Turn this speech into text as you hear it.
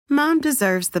Mom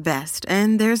deserves the best,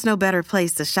 and there's no better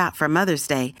place to shop for Mother's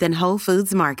Day than Whole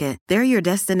Foods Market. They're your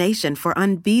destination for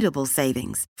unbeatable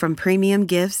savings, from premium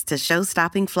gifts to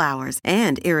show-stopping flowers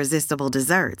and irresistible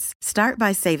desserts. Start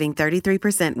by saving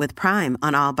 33% with Prime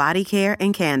on all body care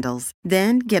and candles.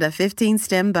 Then get a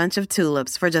 15-stem bunch of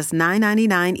tulips for just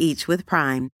 $9.99 each with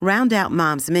Prime. Round out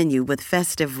Mom's menu with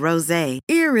festive rosé,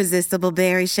 irresistible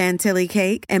berry chantilly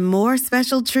cake, and more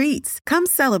special treats. Come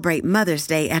celebrate Mother's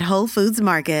Day at Whole Foods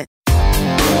Market.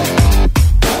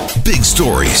 Big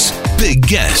stories, big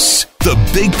guests, the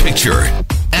big picture.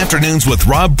 Afternoons with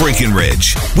Rob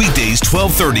Breckenridge. Weekdays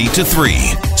 12:30 to 3,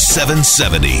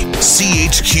 770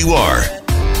 CHQR.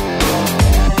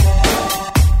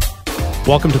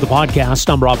 Welcome to the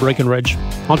podcast. I'm Rob Breckenridge.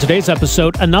 On today's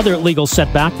episode, another legal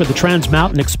setback for the Trans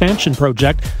Mountain Expansion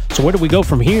Project. So where do we go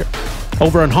from here?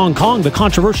 Over in Hong Kong, the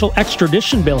controversial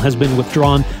extradition bill has been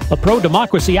withdrawn, but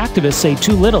pro-democracy activists say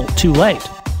too little, too late.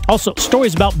 Also,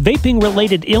 stories about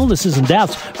vaping-related illnesses and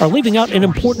deaths are leaving out an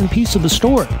important piece of the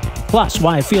story. Plus,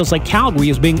 why it feels like Calgary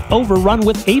is being overrun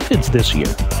with aphids this year.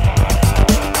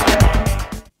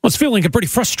 Well, it's feeling like a pretty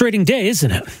frustrating day,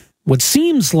 isn't it? What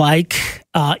seems like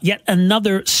yet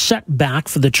another setback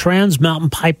for the Trans Mountain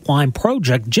Pipeline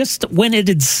project, just when it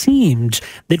had seemed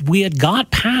that we had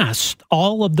got past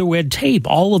all of the red tape,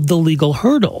 all of the legal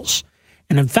hurdles.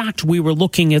 And in fact, we were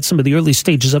looking at some of the early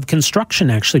stages of construction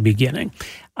actually beginning.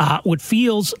 What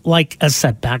feels like a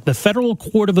setback, the Federal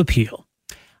Court of Appeal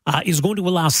is going to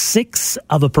allow 6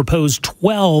 of a proposed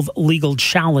 12 legal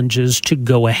challenges to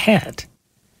go ahead.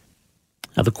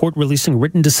 Now, the court releasing a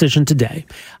written decision today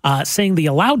saying the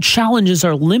allowed challenges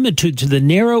are limited to the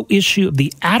narrow issue of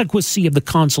the adequacy of the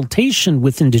consultation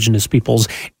with Indigenous peoples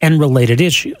and related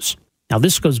issues. Now,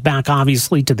 this goes back,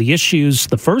 obviously, to the issues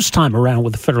the first time around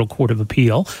with the Federal Court of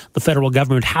Appeal, the federal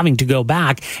government having to go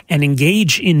back and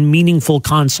engage in meaningful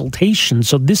consultation.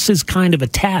 So this is kind of a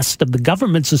test of the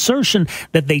government's assertion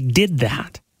that they did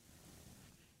that.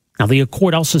 Now, the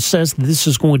court also says that this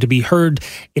is going to be heard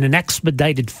in an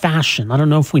expedited fashion. I don't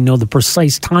know if we know the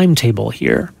precise timetable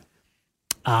here,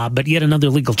 but yet another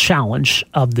legal challenge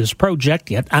of this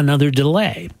project, yet another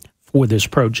delay for this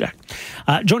project.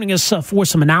 Joining us for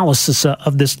some analysis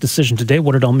of this decision today,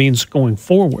 what it all means going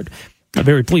forward. I'm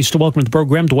very pleased to welcome to the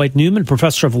program Dwight Newman,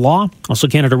 Professor of Law, also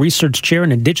Canada Research Chair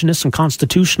in Indigenous and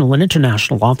Constitutional and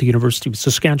International Law at the University of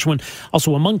Saskatchewan,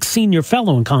 also a Monk Senior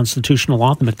Fellow in Constitutional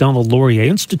Law at the Macdonald-Laurier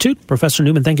Institute. Professor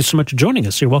Newman, thank you so much for joining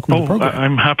us. You're welcome to the program.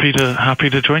 I'm happy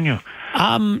to join you.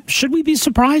 Should we be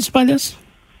surprised by this?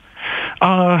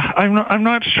 I'm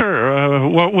not sure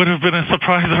what would have been a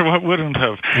surprise or what wouldn't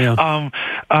have. Yeah.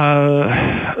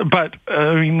 But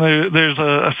I mean, there's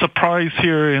a surprise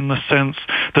here in the sense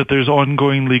that there's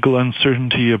ongoing legal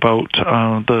uncertainty about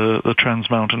the Trans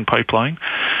Mountain Pipeline.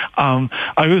 I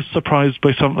was surprised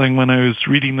by something when I was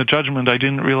reading the judgment. I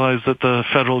didn't realize that the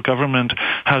federal government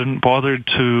hadn't bothered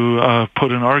to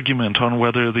put an argument on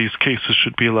whether these cases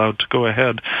should be allowed to go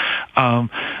ahead,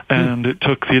 and it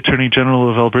took the Attorney General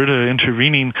of Alberta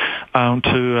intervening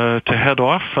to head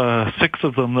off 6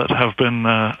 of them that have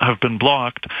been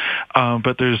blocked,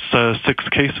 but there's 6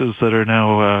 cases that are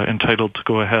now entitled to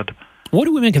go ahead. What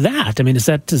do we make of that? I mean, is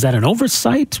that an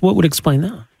oversight? What would explain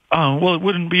that? Well, it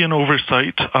wouldn't be an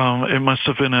oversight. It must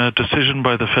have been a decision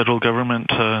by the federal government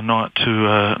not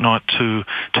to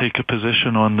take a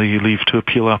position on the leave to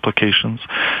appeal applications.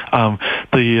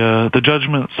 The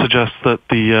judgment suggests that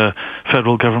the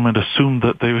federal government assumed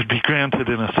that they would be granted,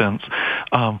 in a sense,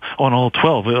 on all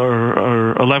 12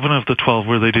 or 11 of the 12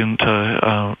 where they didn't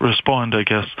respond, I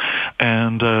guess.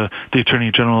 And the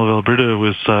Attorney General of Alberta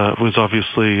was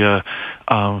obviously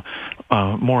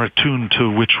more attuned to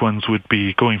which ones would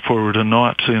be going forward and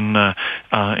not in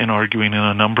arguing in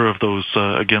a number of those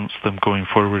against them going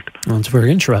forward. Well, that's very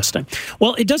interesting.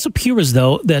 Well, it does appear as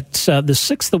though that the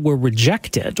 6 that were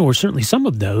rejected, or certainly some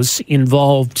of those,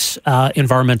 involved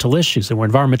environmental issues. There were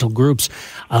environmental groups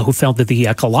who felt that the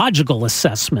ecological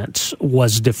assessment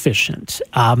was deficient.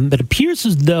 But it appears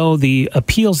as though the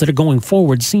appeals that are going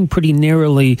forward seem pretty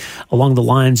narrowly along the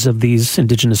lines of these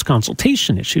Indigenous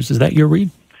consultation issues. Is that your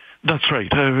read? That's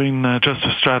right. I mean,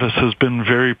 Justice Stratis has been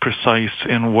very precise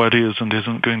in what is and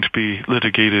isn't going to be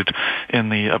litigated in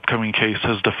the upcoming case,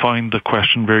 has defined the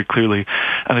question very clearly,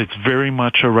 and it's very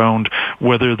much around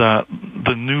whether that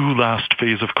the new last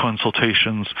phase of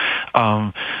consultations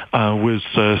was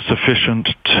sufficient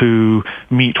to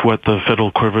meet what the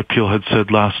Federal Court of Appeal had said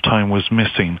last time was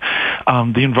missing.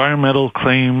 The environmental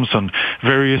claims and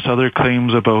various other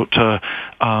claims about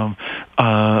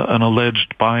an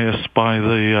alleged bias by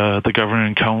the the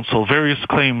governing council. Various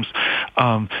claims.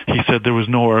 He said there was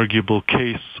no arguable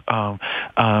case.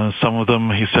 Some of them,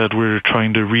 he said, were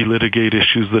trying to relitigate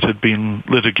issues that had been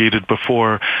litigated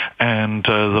before, and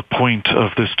the point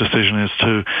of this decision is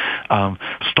to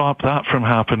stop that from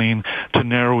happening, to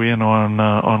narrow in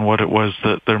on what it was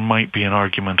that there might be an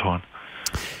argument on.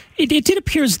 It did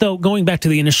appear as though, going back to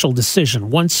the initial decision,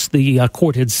 once the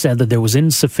court had said that there was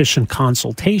insufficient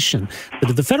consultation, that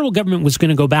if the federal government was going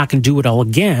to go back and do it all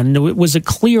again, was it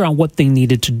clear on what they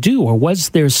needed to do, or was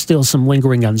there still some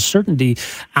lingering uncertainty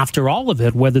after all of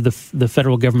it, whether the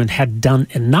federal government had done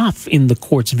enough in the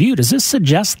court's view? Does this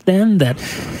suggest then that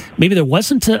maybe there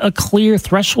wasn't a clear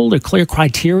threshold or clear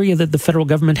criteria that the federal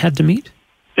government had to meet?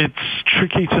 It's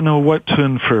tricky to know what to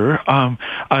infer.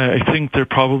 I think there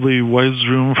probably was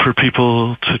room for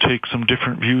people to take some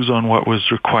different views on what was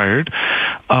required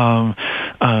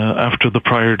after the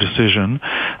prior decision,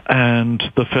 and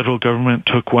the federal government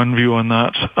took one view on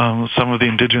that. Some of the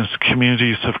Indigenous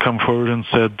communities have come forward and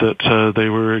said that they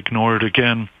were ignored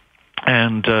again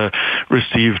and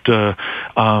received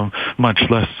much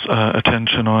less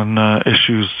attention on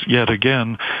issues yet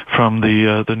again from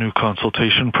the new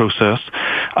consultation process.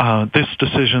 This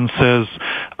decision says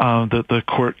that the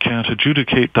court can't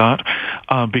adjudicate that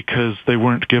because they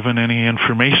weren't given any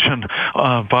information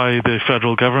by the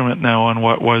federal government now on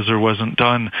what was or wasn't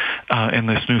done in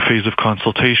this new phase of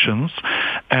consultations.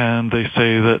 And they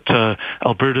say that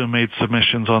Alberta made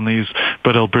submissions on these,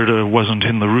 but Alberta wasn't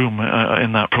in the room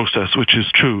in that process, which is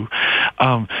true.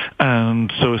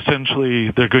 And so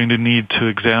essentially they're going to need to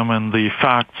examine the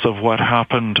facts of what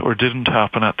happened or didn't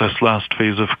happen at this last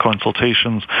phase of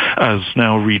consultations as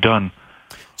now redone.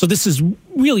 So this is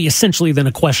really essentially then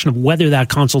a question of whether that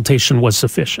consultation was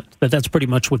sufficient. That's pretty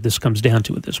much what this comes down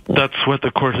to at this point. That's what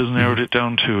the court has narrowed it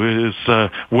down to, is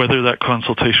whether that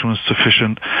consultation was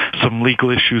sufficient, some legal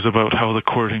issues about how the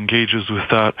court engages with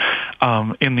that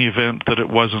in the event that it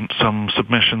wasn't, some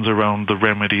submissions around the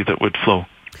remedy that would flow.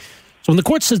 So when the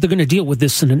court says they're going to deal with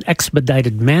this in an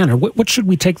expedited manner, what should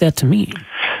we take that to mean?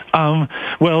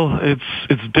 Well,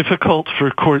 it's difficult for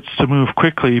courts to move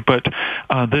quickly, but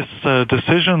this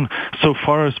decision, so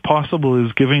far as possible,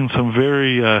 is giving some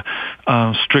very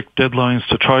strict deadlines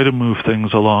to try to move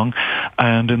things along,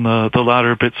 and in the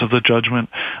latter bits of the judgment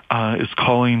is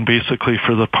calling basically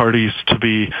for the parties to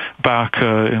be back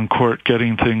in court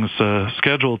getting things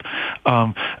scheduled,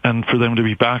 and for them to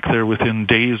be back there within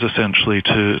days, essentially,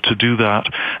 to do that,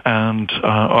 and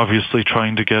obviously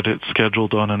trying to get it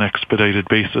scheduled on an expedited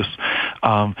basis,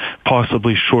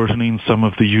 possibly shortening some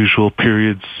of the usual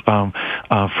periods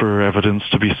for evidence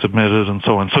to be submitted and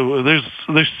so on. So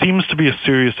there seems to be a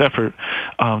serious effort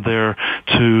there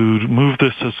to move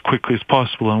this as quickly as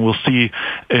possible, and we'll see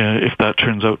if that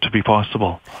turns out to be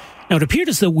possible. Now, it appeared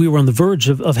as though we were on the verge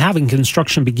of having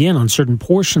construction begin on certain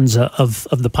portions of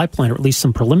the pipeline, or at least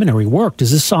some preliminary work.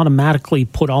 Does this automatically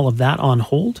put all of that on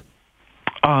hold?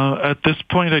 At this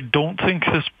point, I don't think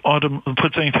this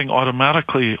puts anything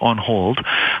automatically on hold.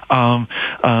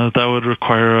 That would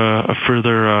require a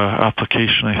further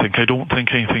application, I think. I don't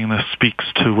think anything in this speaks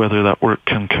to whether that work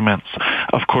can commence.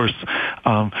 Of course,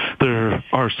 there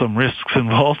are some risks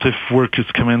involved if work is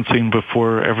commencing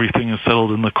before everything is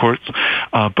settled in the courts,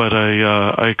 but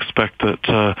I expect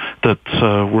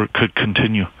that work could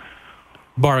continue.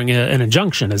 Barring an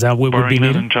injunction, is that what would be needed?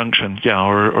 Barring an injunction, yeah,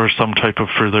 or some type of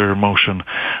further motion.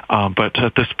 But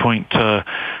at this point,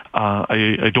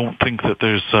 I don't think that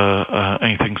there's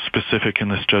anything specific in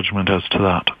this judgment as to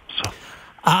that. So.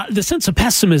 The sense of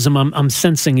pessimism I'm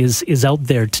sensing is out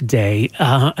there today.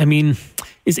 I mean,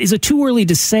 is it too early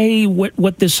to say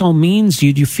what this all means? Do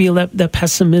you feel that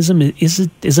pessimism is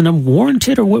it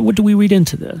unwarranted, or what do we read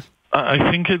into this?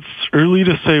 I think it's early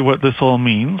to say what this all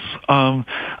means,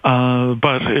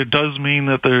 but it does mean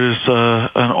that there's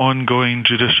an ongoing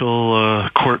judicial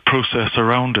court process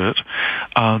around it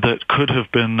that could have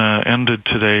been ended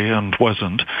today and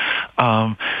wasn't,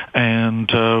 and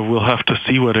we'll have to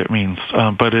see what it means.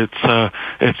 But it's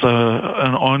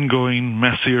an ongoing,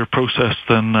 messier process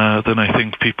than I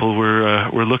think people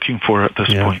were looking for at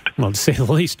this point. Well, to say the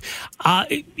least.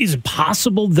 Is it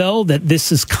possible, though, that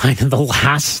this is kind of the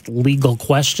last legal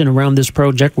question around this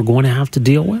project we're going to have to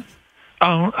deal with?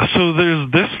 So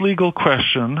there's this legal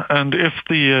question, and if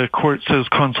the court says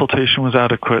consultation was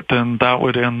adequate, then that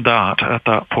would end that at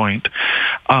that point.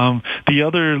 The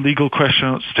other legal question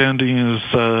outstanding is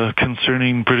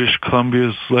concerning British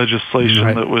Columbia's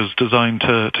legislation that was designed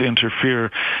to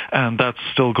interfere, and that's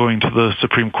still going to the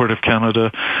Supreme Court of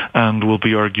Canada and will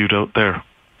be argued out there.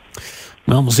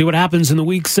 Well, we'll see what happens in the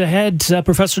weeks ahead.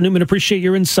 Professor Newman, appreciate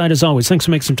your insight as always. Thanks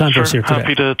for making some time for us here today.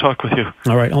 Happy to talk with you.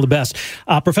 All right, all the best.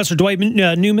 Professor Dwight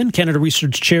Newman, Canada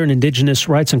Research Chair in Indigenous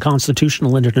Rights and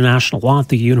Constitutional and International Law at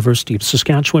the University of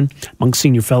Saskatchewan, Monk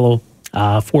Senior Fellow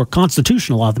for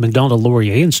Constitutional Law at the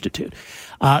Macdonald-Laurier Institute.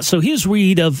 So his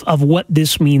read of what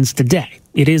this means today.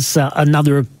 It is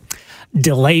another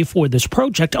delay for this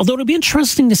project, although it'll be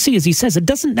interesting to see, as he says, it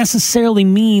doesn't necessarily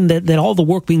mean that all the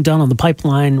work being done on the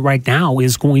pipeline right now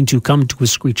is going to come to a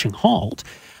screeching halt.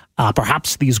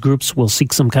 Perhaps these groups will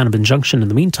seek some kind of injunction in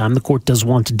the meantime. The court does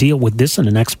want to deal with this in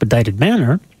an expedited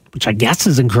manner, which I guess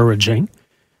is encouraging.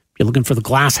 You're looking for the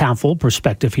glass half full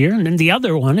perspective here. And then the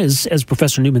other one is, as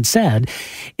Professor Newman said,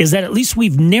 is that at least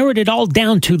we've narrowed it all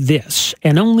down to this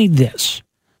and only this.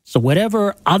 So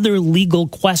whatever other legal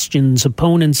questions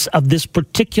opponents of this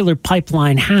particular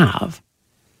pipeline have,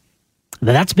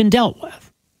 that's been dealt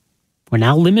with. We're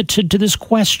now limited to this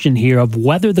question here of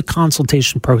whether the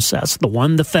consultation process, the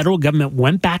one the federal government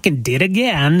went back and did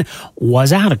again,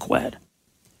 was adequate.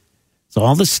 So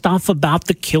all the stuff about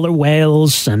the killer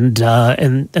whales and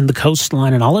the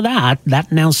coastline and all of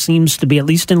that now seems to be, at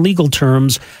least in legal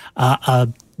terms, a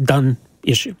done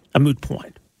issue, a moot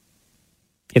point.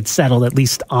 It's settled, at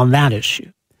least on that issue.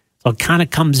 So it kind of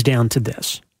comes down to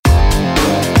this.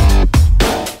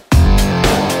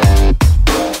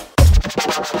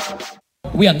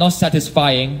 We are not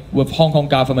satisfying with Hong Kong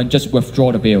government just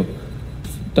withdraw the bill.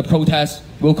 The protest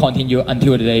will continue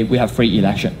until the day we have free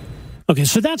election. Okay,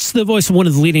 so that's the voice of one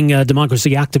of the leading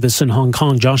democracy activists in Hong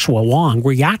Kong, Joshua Wong,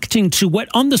 reacting to what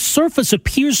on the surface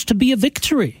appears to be a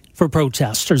victory for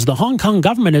protesters. The Hong Kong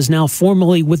government has now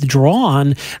formally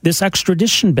withdrawn this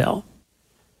extradition bill.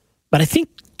 But I think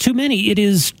too many, it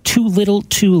is too little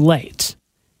too late.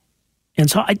 And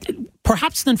so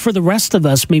perhaps then for the rest of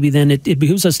us, maybe then it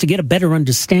behooves us to get a better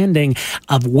understanding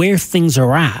of where things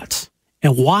are at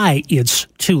and why it's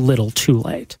too little too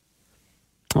late.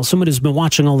 Well, someone who's been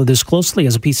watching all of this closely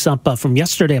has a piece up from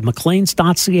yesterday at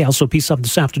Maclean's.ca, also a piece up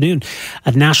this afternoon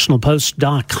at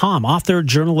nationalpost.com. Author,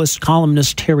 journalist,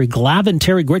 columnist Terry Glavin.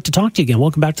 Terry, great to talk to you again.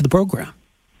 Welcome back to the program.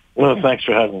 Well, thanks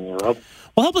for having me, Rob.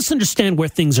 Well, help us understand where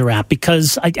things are at,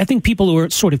 because I think people who are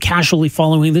sort of casually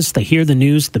following this, they hear the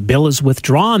news, the bill is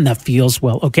withdrawn, that feels,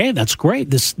 well, okay, that's great.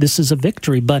 This is a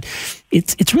victory, but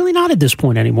it's really not at this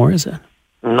point anymore, is it?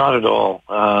 Not at all.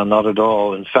 Not at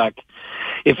all. In fact,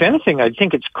 if anything, I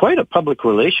think it's quite a public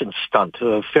relations stunt,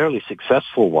 a fairly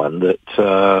successful one,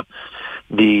 that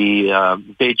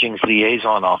Beijing's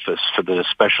liaison office for the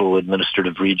Special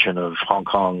Administrative Region of Hong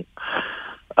Kong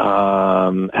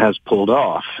has pulled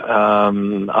off.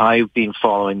 I've been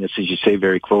following this, as you say,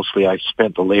 very closely. I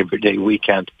spent the Labor Day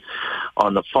weekend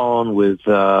on the phone with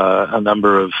a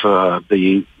number of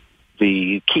the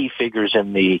key figures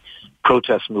in the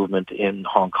protest movement in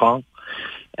Hong Kong.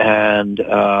 And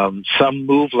some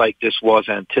move like this was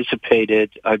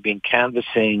anticipated. I've been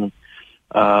canvassing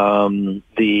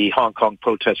the Hong Kong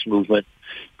protest movement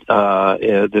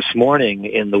this morning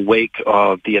in the wake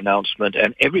of the announcement,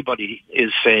 and everybody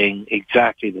is saying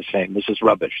exactly the same. This is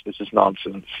rubbish. This is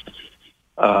nonsense.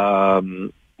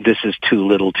 This is too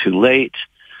little too late.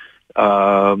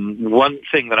 One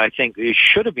thing that I think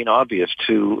should have been obvious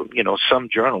to, some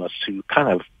journalists who kind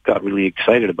of got really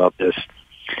excited about this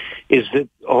is that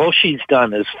all she's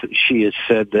done is she has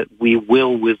said that we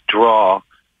will withdraw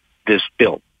this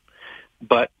bill.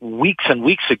 But weeks and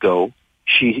weeks ago,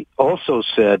 she also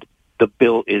said the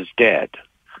bill is dead.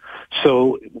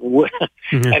 So,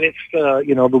 and it's,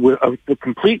 the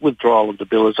complete withdrawal of the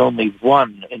bill is only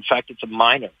one. In fact, it's a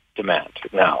minor demand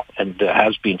now, and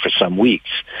has been for some weeks,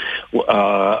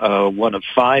 one of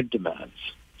 5 demands.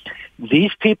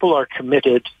 These people are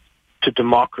committed to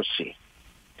democracy.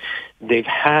 They've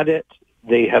had it.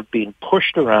 They have been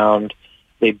pushed around.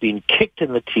 They've been kicked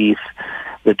in the teeth.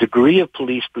 The degree of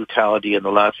police brutality in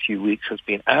the last few weeks has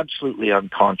been absolutely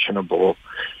unconscionable.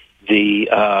 The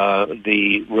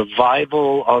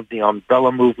revival of the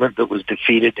umbrella movement that was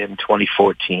defeated in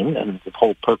 2014, and the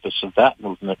whole purpose of that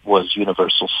movement was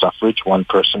universal suffrage, one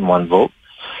person, one vote,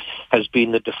 has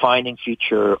been the defining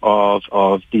feature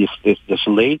of these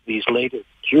latest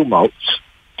tumults,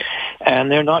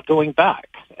 and they're not going back.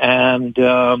 And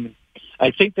I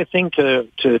think the thing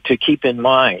to keep in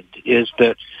mind is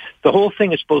that the whole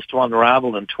thing is supposed to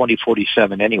unravel in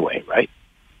 2047 anyway, right?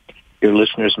 Your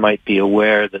listeners might be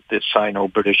aware that this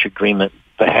Sino-British agreement,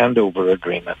 the handover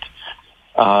agreement,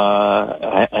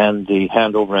 and the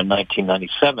handover in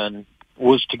 1997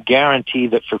 was to guarantee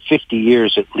that for 50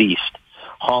 years at least,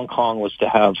 Hong Kong was to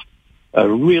have a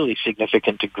really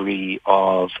significant degree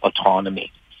of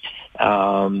autonomy.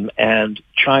 And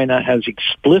China has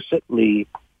explicitly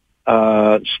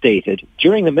stated,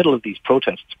 during the middle of these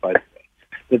protests, by the way,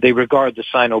 that they regard the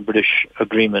Sino-British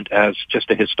agreement as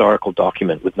just a historical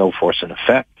document with no force and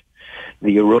effect.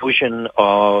 The erosion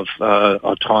of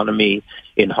autonomy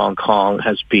in Hong Kong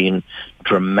has been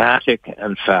dramatic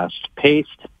and fast-paced.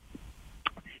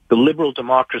 The liberal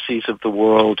democracies of the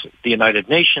world, the United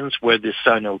Nations, where this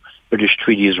Sino-British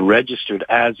treaty is registered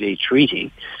as a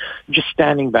treaty, just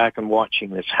standing back and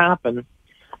watching this happen.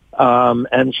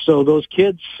 And so those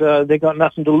kids, they got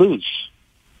nothing to lose.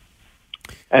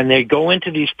 And they go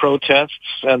into these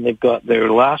protests, and they've got their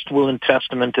last will and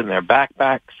testament in their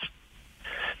backpacks,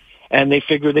 and they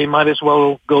figure they might as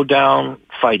well go down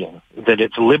fighting, that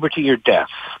it's liberty or death.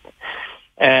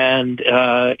 And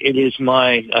it is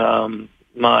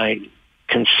my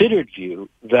considered view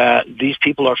that these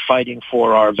people are fighting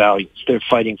for our values. They're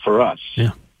fighting for us.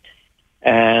 Yeah.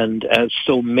 And as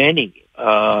so many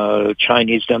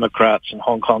Chinese Democrats and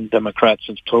Hong Kong Democrats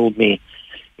have told me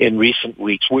in recent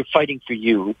weeks, we're fighting for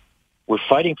you. We're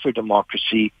fighting for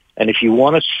democracy. And if you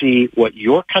want to see what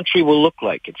your country will look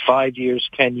like in 5 years,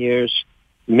 10 years,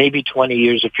 maybe 20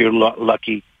 years if you're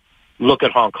lucky, look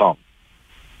at Hong Kong.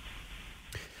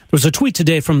 There was a tweet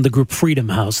today from the group Freedom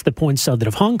House that points out that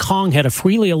if Hong Kong had a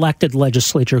freely elected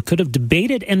legislature, it could have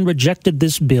debated and rejected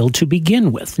this bill to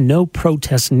begin with. No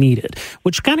protest needed,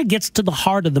 which kind of gets to the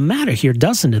heart of the matter here,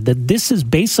 doesn't it? That this is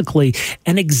basically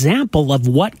an example of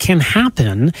what can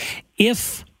happen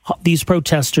if these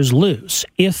protesters lose,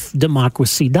 if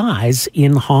democracy dies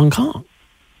in Hong Kong.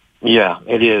 Yeah,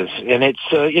 it is. And it's,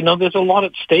 there's a lot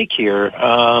at stake here.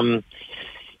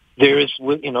 There is,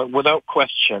 without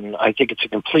question, I think it's a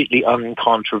completely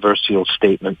uncontroversial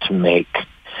statement to make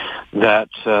that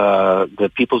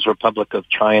the People's Republic of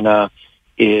China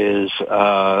is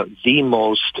the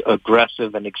most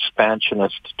aggressive and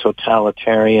expansionist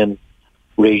totalitarian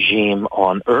regime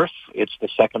on earth. It's the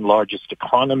second largest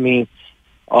economy.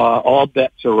 All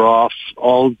bets are off.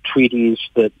 All treaties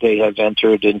that they have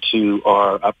entered into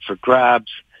are up for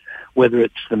grabs. Whether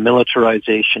it's the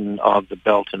militarization of the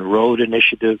Belt and Road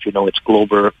Initiative, its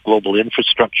global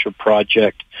infrastructure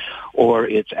project, or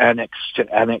its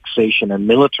annexation and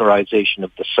militarization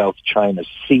of the South China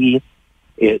Sea,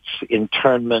 its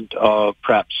internment of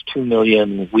perhaps 2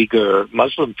 million Uyghur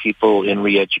Muslim people in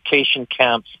re-education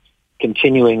camps,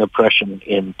 continuing oppression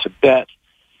in Tibet,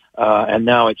 and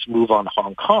now its move on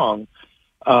Hong Kong.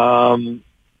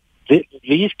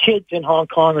 These kids in Hong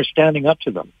Kong are standing up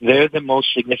to them. They're the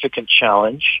most significant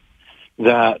challenge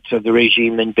that the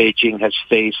regime in Beijing has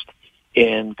faced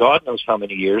in God knows how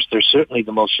many years. They're certainly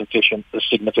the most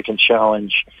significant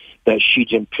challenge that Xi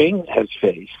Jinping has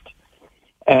faced.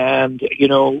 And,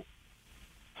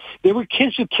 there were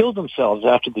kids who killed themselves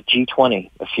after the G20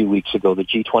 a few weeks ago, the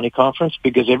G20 conference,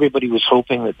 because everybody was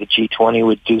hoping that the G20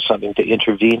 would do something to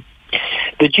intervene.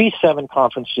 The G7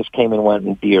 conference just came and went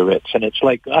in Biarritz, and it's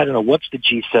like, I don't know, what's the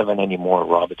G7 anymore,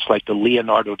 Rob? It's like the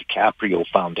Leonardo DiCaprio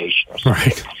Foundation or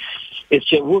something. Right. It's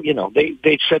just,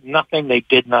 they said nothing, they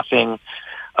did nothing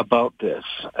about this.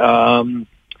 And,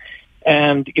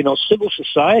 civil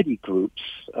society groups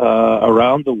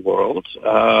around the world,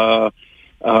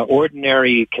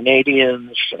 ordinary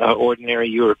Canadians, ordinary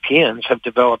Europeans have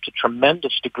developed a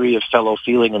tremendous degree of fellow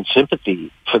feeling and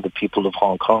sympathy for the people of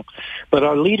Hong Kong. But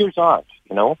our leaders aren't,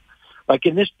 Like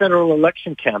in this federal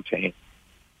election campaign,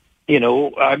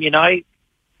 I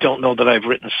don't know that I've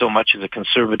written so much as a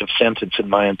conservative sentence in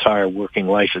my entire working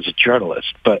life as a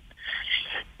journalist, but,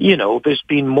 there's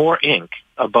been more ink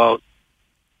about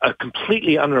a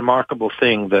completely unremarkable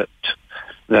thing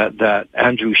that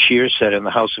Andrew Scheer said in the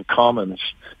House of Commons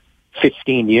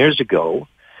 15 years ago,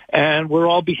 and we're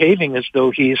all behaving as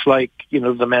though he's like,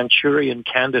 the Manchurian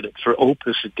candidate for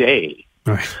Opus Dei,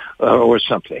 right, or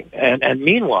something. And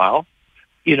meanwhile,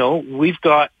 we've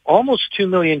got almost 2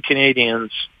 million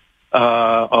Canadians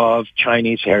of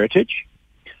Chinese heritage.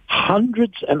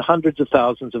 Hundreds and hundreds of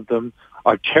thousands of them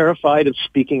are terrified of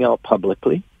speaking out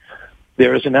publicly.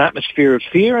 There is an atmosphere of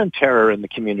fear and terror in the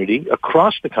community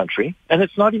across the country, and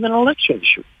it's not even an election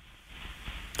issue.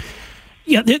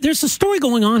 Yeah, there's a story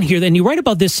going on here, and you write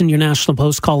about this in your National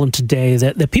Post column today,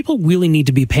 that people really need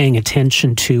to be paying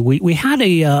attention to. We had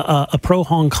a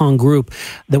pro-Hong Kong group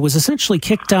that was essentially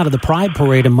kicked out of the Pride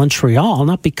Parade in Montreal,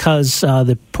 not because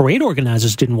the parade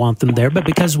organizers didn't want them there, but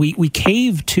because we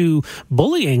caved to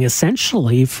bullying,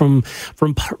 essentially, from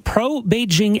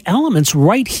pro-Beijing elements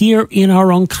right here in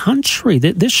our own country.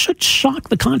 This should shock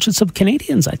the conscience of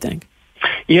Canadians, I think.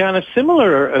 Yeah, and a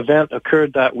similar event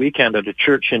occurred that weekend at a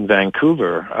church in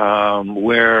Vancouver,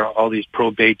 where all these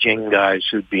pro-Beijing guys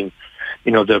who'd been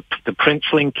the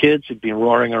Princeling kids had been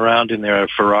roaring around in their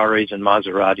Ferraris and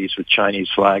Maseratis with Chinese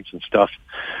flags and stuff,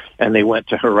 and they went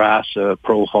to harass a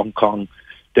pro-Hong Kong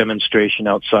demonstration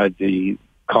outside the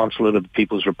consulate of the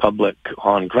People's Republic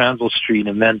on Granville Street,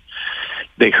 and then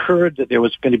they heard that there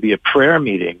was going to be a prayer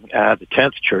meeting at the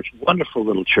 10th Church, wonderful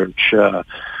little church,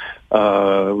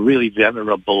 really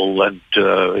venerable and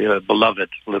beloved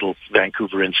little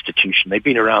Vancouver institution. They've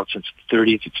been around since the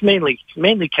 30s. It's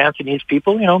mainly Cantonese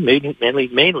people,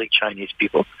 mainly Chinese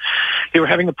people. They were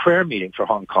having a prayer meeting for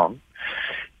Hong Kong.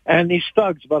 And these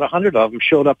thugs, about 100 of them,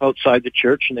 showed up outside the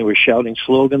church, and they were shouting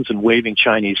slogans and waving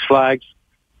Chinese flags.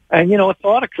 And, a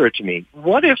thought occurred to me.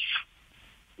 What if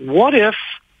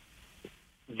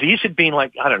these had been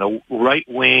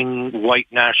right-wing white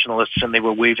nationalists, and they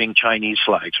were waving Chinese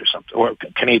flags or something, or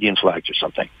Canadian flags or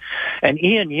something? And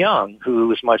Ian Young,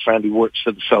 who is my friend who works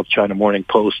for the South China Morning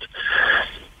Post,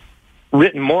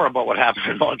 written more about what happened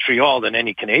in Montreal than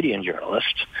any Canadian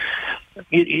journalist.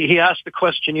 He asked the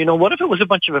question, what if it was a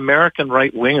bunch of American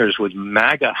right-wingers with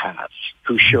MAGA hats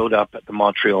who showed up at the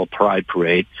Montreal Pride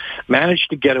Parade,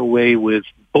 managed to get away with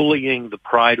bullying the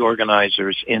Pride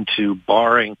organizers into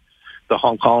barring the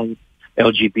Hong Kong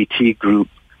LGBT group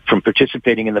from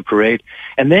participating in the parade,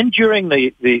 and then during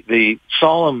the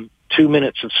solemn 2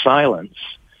 minutes of silence,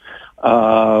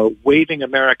 waving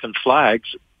American flags,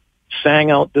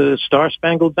 sang out the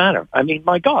Star-Spangled Banner. I mean,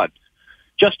 my God,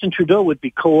 Justin Trudeau would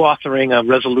be co-authoring a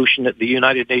resolution at the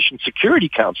United Nations Security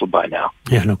Council by now.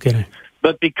 Yeah, no kidding.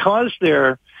 But because they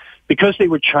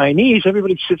were Chinese,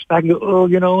 everybody sits back and goes,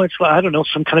 it's, I don't know,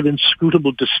 some kind of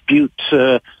inscrutable dispute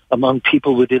among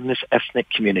people within this ethnic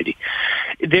community.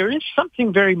 There is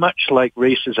something very much like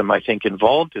racism, I think,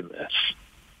 involved in this.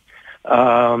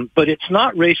 But it's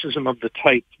not racism of the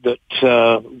type that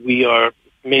we are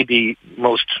maybe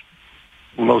most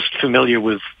familiar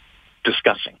with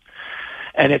discussing.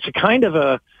 And it's a kind of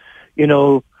a,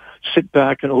 sit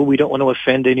back and, we don't want to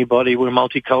offend anybody, we're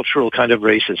multicultural kind of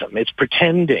racism. It's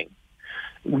pretending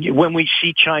when we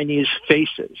see Chinese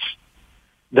faces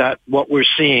that what we're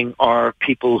seeing are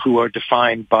people who are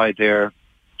defined by their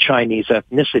Chinese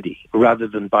ethnicity rather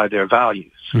than by their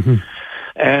values. Mm-hmm.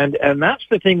 And that's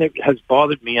the thing that has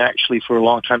bothered me actually for a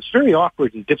long time. It's very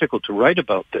awkward and difficult to write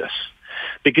about this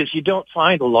because you don't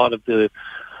find a lot of the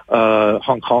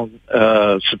Hong Kong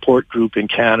support group in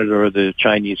Canada or the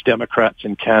Chinese Democrats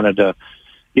in Canada,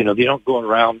 they don't go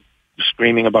around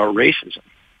screaming about racism.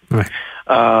 Right.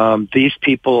 These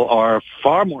people are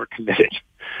far more committed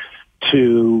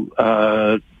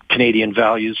to Canadian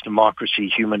values, democracy,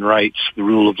 human rights, the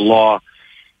rule of law,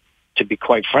 to be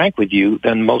quite frank with you,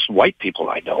 than most white people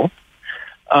I know.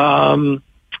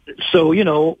 So,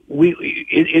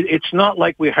 it's not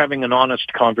like we're having an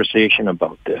honest conversation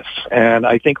about this. And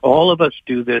I think all of us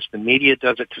do this. The media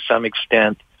does it to some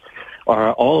extent.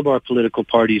 All of our political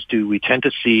parties do. We tend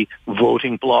to see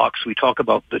voting blocks. We talk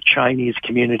about the Chinese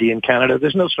community in Canada.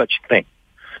 There's no such thing.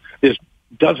 There's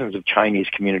dozens of Chinese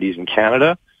communities in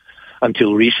Canada.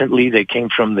 Until recently, they came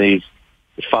from the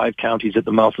 5 counties at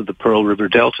the mouth of the Pearl River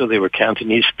Delta. They were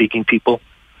Cantonese-speaking people,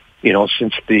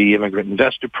 since the Immigrant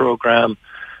Investor Program.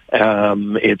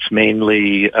 It's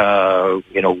mainly,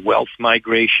 wealth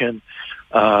migration.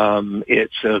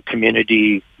 It's a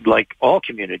community like all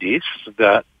communities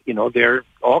that, there are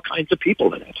all kinds of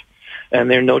people in it. And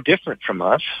they're no different from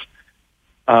us,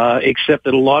 except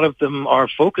that a lot of them are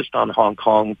focused on Hong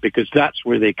Kong because that's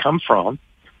where they come from.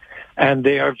 And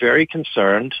they are very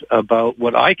concerned about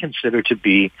what I consider to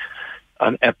be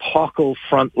an epochal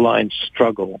frontline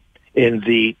struggle in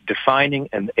the defining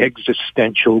and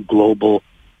existential global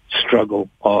struggle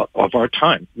of our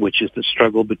time, which is the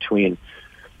struggle between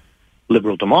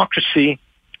liberal democracy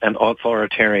and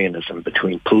authoritarianism,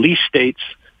 between police states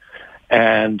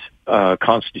and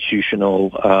constitutional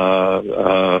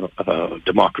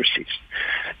democracies.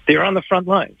 They're on the front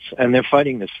lines, and they're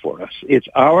fighting this for us. It's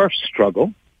our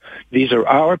struggle. These are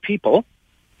our people.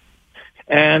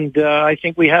 And I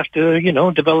think we have to,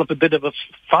 develop a bit of a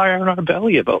fire in our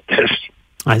belly about this.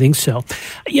 I think so.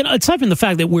 Aside from the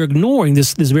fact that we're ignoring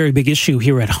this very big issue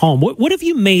here at home, what have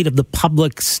you made of the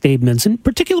public statements, in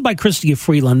particular by Chrystia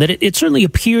Freeland, that it certainly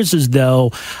appears as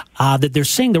though that they're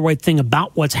saying the right thing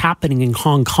about what's happening in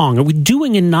Hong Kong? Are we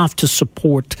doing enough to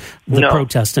support the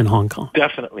protest in Hong Kong?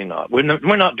 Definitely not. We're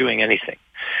not doing anything.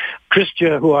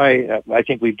 Chrystia, who I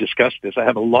think we've discussed this, I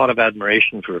have a lot of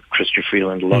admiration for Chrystia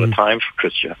Freeland, a lot of time for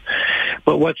Chrystia.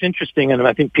 But what's interesting, and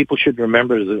I think people should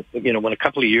remember that, when a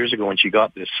couple of years ago when she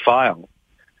got this file,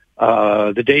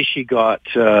 the day she got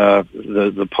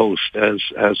the post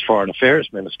as Foreign Affairs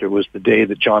Minister was the day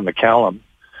that John McCallum,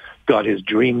 got his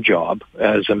dream job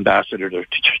as ambassador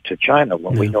to China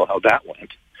when we know how that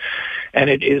went. And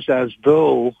it is as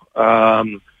though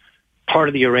part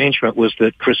of the arrangement was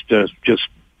that Krista just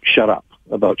shut up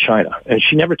about China. And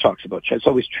she never talks about China. It's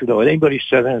always Trudeau. Anybody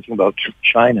says anything about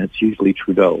China, it's usually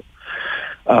Trudeau.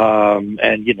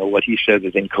 And, you know, what he says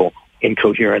is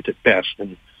incoherent at best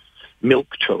and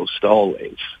milquetoast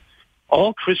always.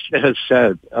 All Krista has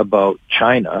said about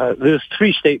China, there's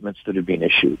 3 statements that have been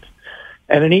issued.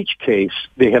 And in each case,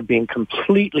 they have been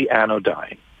completely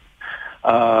anodyne,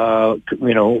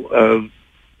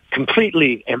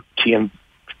 completely empty and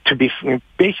to be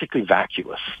basically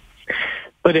vacuous.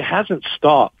 But it hasn't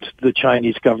stopped the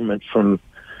Chinese government from,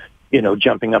 you know,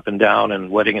 jumping up and down and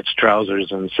wetting its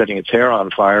trousers and setting its hair on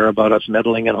fire about us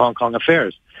meddling in Hong Kong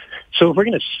affairs. So if we're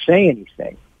going to say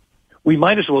anything, we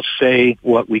might as well say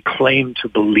what we claim to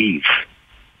believe.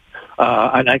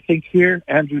 And I think here,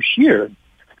 Andrew Scheer,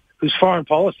 whose foreign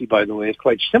policy, by the way, is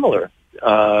quite similar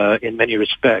in many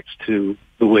respects to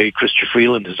the way Chrystia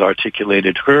Freeland has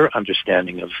articulated her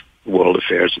understanding of world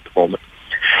affairs at the moment.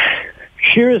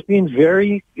 Scheer has been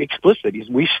very explicit.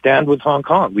 We stand with Hong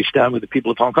Kong. We stand with the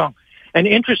people of Hong Kong. And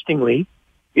interestingly,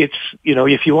 it's, you know,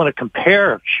 if you want to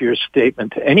compare Scheer's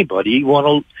statement to anybody,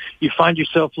 you find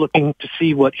yourself looking to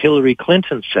see what Hillary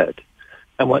Clinton said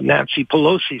and what Nancy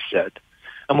Pelosi said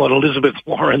and what Elizabeth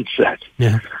Warren said.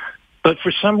 Yeah. But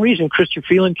for some reason, Chrystia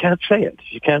Freeland can't say it.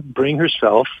 She can't bring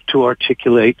herself to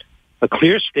articulate a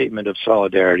clear statement of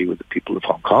solidarity with the people of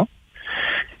Hong Kong.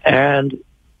 And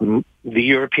the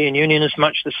European Union is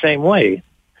much the same way.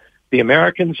 The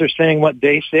Americans are saying what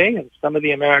they say, and some of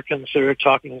the Americans are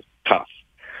talking tough.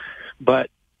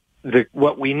 But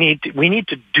what we need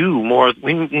to do more.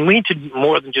 We need to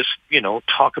more than just, you know,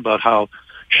 talk about how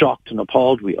shocked and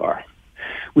appalled we are.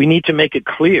 We need to make it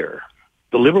clear.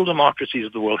 The liberal democracies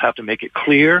of the world have to make it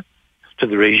clear to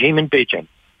the regime in Beijing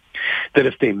that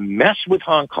if they mess with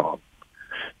Hong Kong,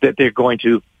 that they're going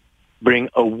to bring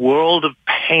a world of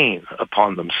pain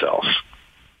upon themselves,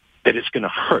 that it's going to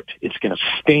hurt, it's going to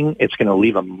sting, it's going to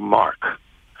leave a mark.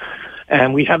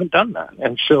 And we haven't done that.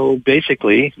 And so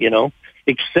basically, you know,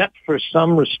 except for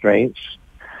some restraints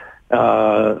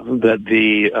that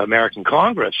the American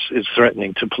Congress is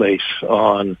threatening to place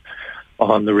on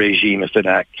the regime if it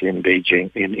acts in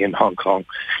Beijing, in Hong Kong,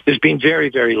 there's been very,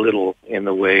 very little in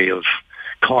the way of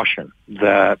caution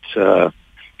that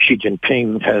Xi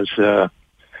Jinping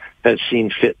has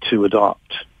seen fit to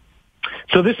adopt.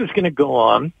 So this is going to go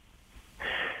on,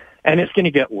 and it's going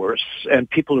to get worse, and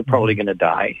people are probably going to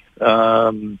die.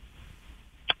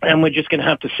 And we're just going to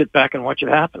have to sit back and watch it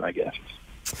happen, I guess.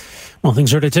 Well,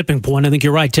 things are at a tipping point. I think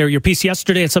you're right, Terry. Your piece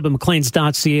yesterday, it's up at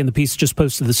Maclean's.ca, and the piece just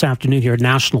posted this afternoon here at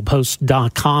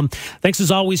nationalpost.com. Thanks as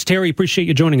always, Terry. Appreciate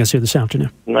you joining us here this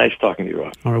afternoon. Nice talking to you,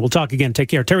 Rob. All right, we'll talk again. Take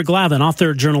care. Terry Glavin,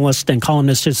 author, journalist, and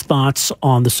columnist, his thoughts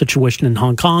on the situation in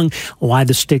Hong Kong, why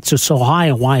the stakes are so high,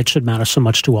 and why it should matter so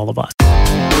much to all of us.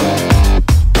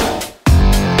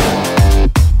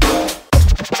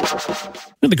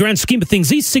 In the grand scheme of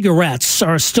things, e-cigarettes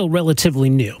are still relatively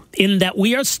new in that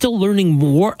we are still learning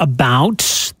more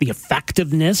about the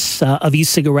effectiveness of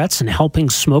e-cigarettes and helping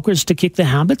smokers to kick the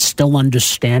habit, still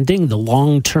understanding the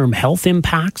long-term health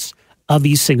impacts of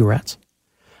e-cigarettes.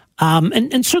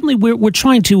 And certainly we're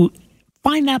trying to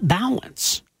find that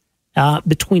balance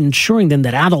between ensuring then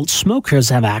that adult smokers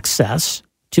have access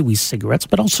to e-cigarettes,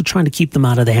 but also trying to keep them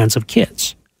out of the hands of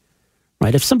kids.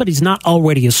 Right? If somebody's not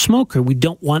already a smoker, we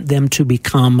don't want them to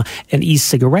become an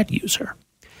e-cigarette user.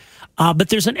 But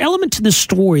there's an element to this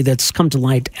story that's come to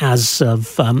light as of,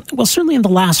 certainly in the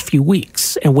last few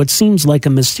weeks, and what seems like a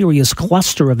mysterious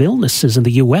cluster of illnesses in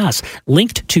the U.S.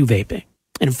 linked to vaping.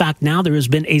 And in fact, now there has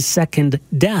been a second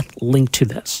death linked to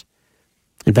this.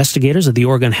 Investigators at the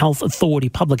Oregon Health Authority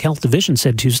Public Health Division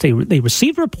said Tuesday they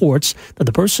received reports that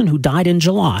the person who died in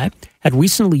July had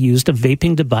recently used a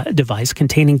vaping device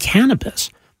containing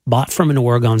cannabis bought from an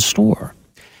Oregon store.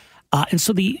 And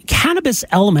so the cannabis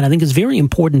element, I think, is very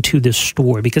important to this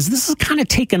story because this has kind of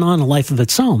taken on a life of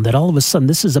its own, that all of a sudden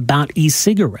this is about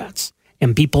e-cigarettes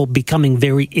and people becoming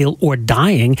very ill or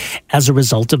dying as a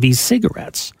result of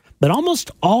e-cigarettes. But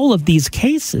almost all of these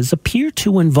cases appear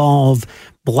to involve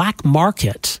black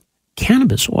market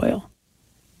cannabis oil.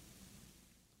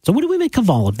 So what do we make of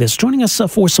all of this? Joining us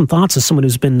for some thoughts is someone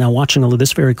who's been watching all of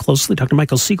this very closely. Dr.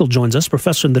 Michael Siegel joins us,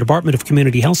 professor in the Department of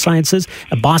Community Health Sciences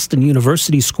at Boston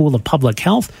University School of Public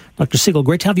Health. Dr. Siegel,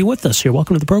 great to have you with us here.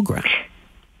 Welcome to the program.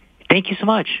 Thank you so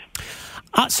much.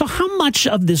 So how much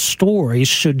of this story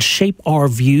should shape our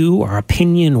view, our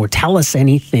opinion, or tell us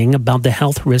anything about the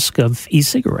health risk of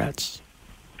e-cigarettes?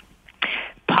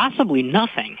 Possibly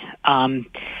nothing.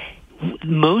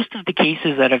 most of the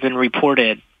cases that have been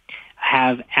reported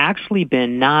have actually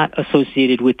been not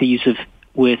associated with the use of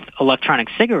with electronic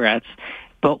cigarettes,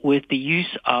 but with the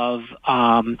use of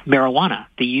marijuana,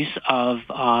 the use of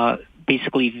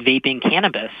basically vaping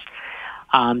cannabis.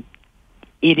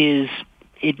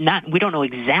 We don't know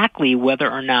exactly whether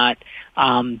or not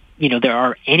there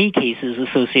are any cases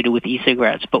associated with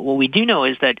e-cigarettes, but what we do know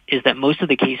is that most of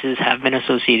the cases have been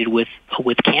associated with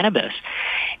cannabis,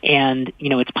 and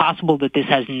it's possible that this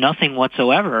has nothing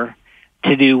whatsoever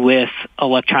to do with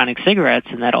electronic cigarettes,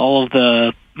 and that all of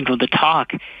the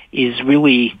talk is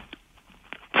really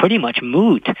pretty much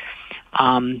moot.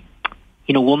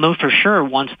 We'll know for sure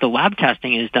once the lab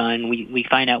testing is done. We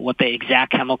find out what the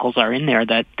exact chemicals are in there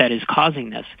that is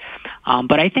causing this.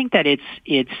 But I think that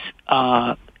it's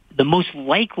the most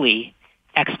likely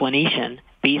explanation,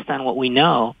 based on what we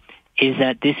know, is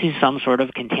that this is some sort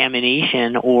of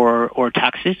contamination or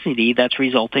toxicity that's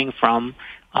resulting from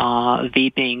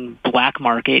vaping black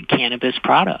market cannabis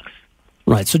products.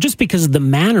 Right. So just because of the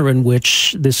manner in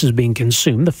which this is being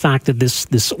consumed, the fact that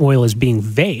this oil is being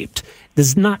vaped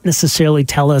does not necessarily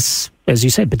tell us, as you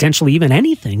said, potentially even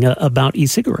anything about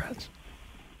e-cigarettes.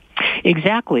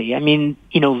 Exactly. I mean,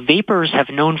 vapors have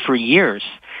known for years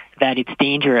that it's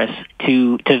dangerous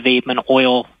to vape an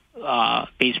oil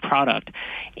based product,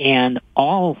 and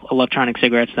all electronic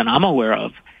cigarettes that I'm aware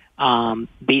of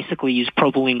basically use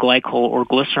propylene glycol or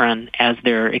glycerin as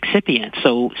their excipient.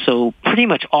 So pretty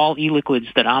much all e-liquids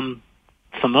that I'm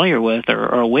familiar with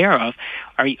or aware of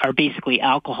are basically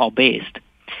alcohol-based.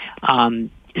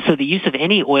 So the use of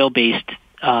any oil-based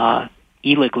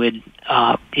e-liquid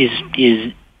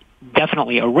is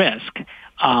definitely a risk.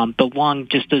 The lung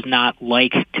just does not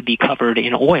like to be covered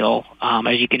in oil.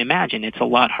 As you can imagine, it's a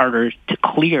lot harder to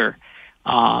clear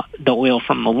the oil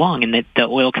from the lung, and that the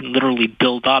oil can literally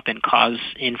build up and cause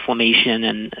inflammation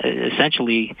and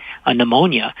essentially a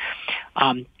pneumonia.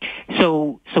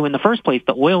 So in the first place,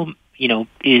 the oil,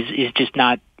 is just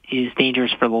not is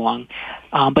dangerous for the lung.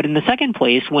 But in the second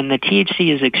place, when the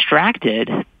THC is extracted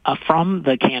from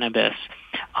the cannabis,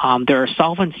 there are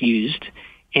solvents used,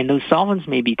 and those solvents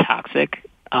may be toxic.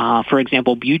 For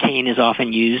example, butane is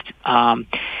often used.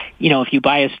 If you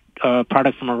buy a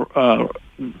product from a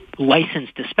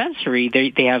licensed dispensary,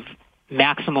 they have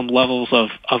maximum levels of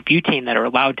butane that are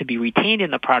allowed to be retained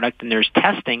in the product, and there's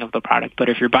testing of the product. But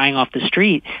if you're buying off the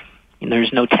street and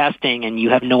there's no testing and you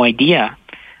have no idea,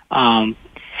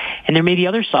 and there may be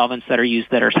other solvents that are used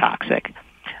that are toxic.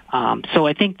 So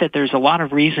I think that there's a lot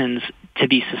of reasons to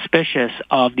be suspicious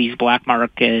of these black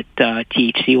market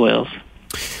THC oils.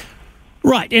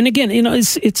 Right. And again,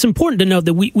 it's important to know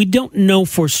that we don't know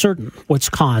for certain what's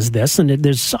caused this, and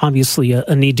there's obviously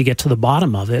a need to get to the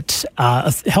bottom of it.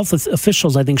 Health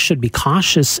officials, I think, should be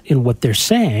cautious in what they're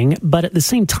saying, but at the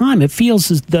same time, it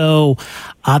feels as though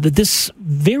that this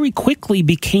very quickly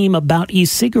became about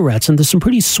e-cigarettes, and there's some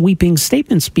pretty sweeping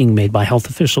statements being made by health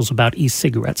officials about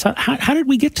e-cigarettes. How did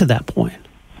we get to that point?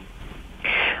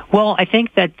 Well, I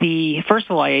think that first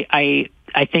of all,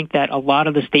 I think that a lot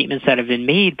of the statements that have been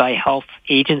made by health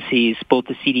agencies, both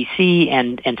the CDC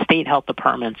and state health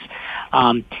departments,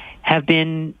 have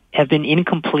been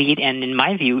incomplete and, in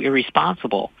my view,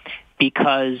 irresponsible,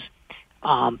 because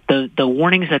the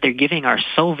warnings that they're giving are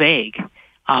so vague,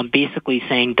 basically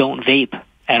saying don't vape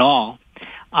at all.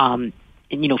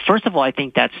 First of all, I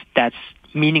think that's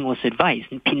meaningless advice.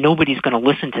 Nobody's going to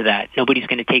listen to that. Nobody's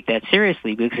going to take that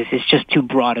seriously because it's just too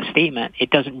broad a statement. It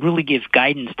doesn't really give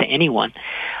guidance to anyone.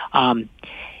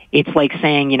 It's like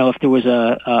saying, if there was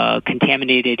a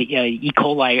contaminated E.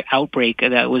 coli outbreak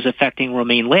that was affecting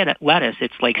romaine lettuce,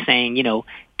 it's like saying,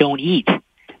 don't eat.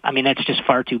 I mean, that's just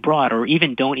far too broad. Or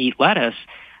even don't eat lettuce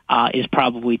is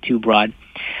probably too broad.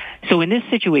 So in this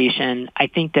situation, I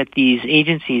think that these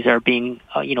agencies are being,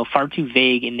 far too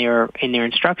vague in their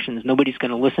instructions. Nobody's going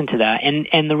to listen to that.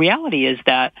 And the reality is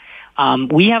that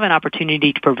we have an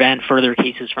opportunity to prevent further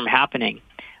cases from happening.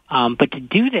 But to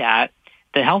do that,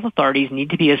 the health authorities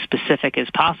need to be as specific as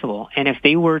possible. And if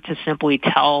they were to simply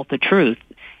tell the truth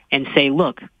and say,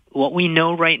 look, what we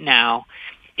know right now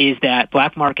is that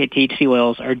black market THC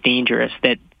oils are dangerous,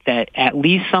 that at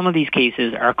least some of these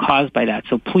cases are caused by that.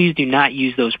 So please do not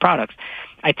use those products.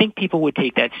 I think people would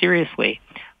take that seriously.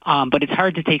 But it's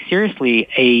hard to take seriously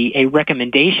a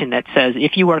recommendation that says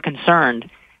if you are concerned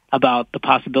about the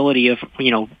possibility of,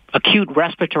 acute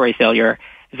respiratory failure,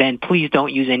 then please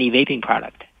don't use any vaping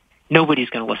product. Nobody's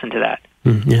going to listen to that.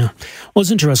 Yeah. Well,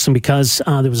 it's interesting because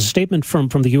there was a statement from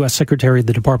the U.S. Secretary of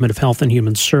the Department of Health and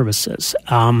Human Services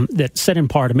that said in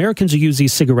part, Americans who use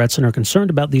e-cigarettes and are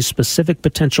concerned about the specific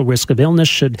potential risk of illness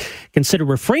should consider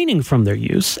refraining from their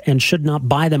use and should not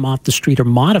buy them off the street or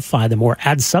modify them or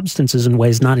add substances in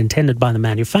ways not intended by the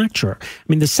manufacturer. I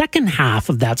mean, the second half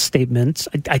of that statement,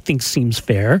 I think, seems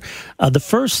fair. The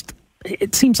first,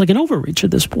 it seems like an overreach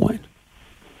at this point.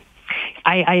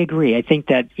 I agree. I think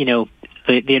that,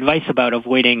 the advice about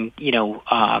avoiding,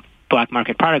 black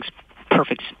market products,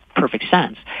 perfect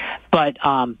sense. But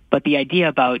the idea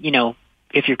about,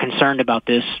 if you're concerned about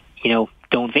this,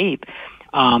 don't vape,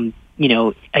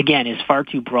 again, is far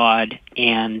too broad,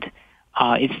 and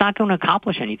it's not going to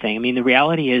accomplish anything. I mean, the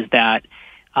reality is that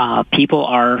people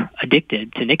are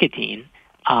addicted to nicotine.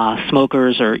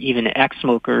 Smokers or even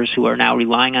ex-smokers who are now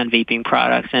relying on vaping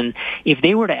products. And if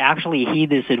they were to actually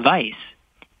heed this advice,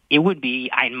 it would be,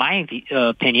 in my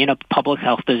opinion, a public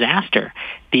health disaster,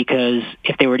 because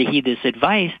if they were to heed this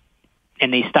advice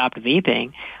and they stopped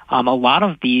vaping, a lot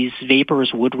of these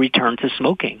vapors would return to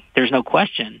smoking. There's no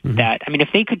question that,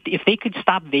 if they could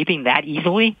stop vaping that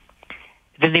easily,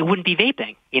 then they wouldn't be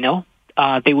vaping,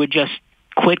 they would just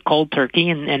quit cold turkey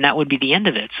and that would be the end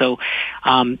of it. So,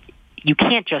 you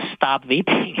can't just stop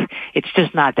vaping. It's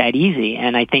just not that easy.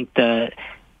 And I think the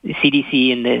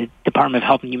CDC and the Department of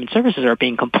Health and Human Services are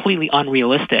being completely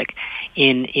unrealistic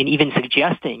in even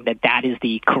suggesting that is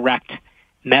the correct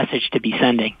message to be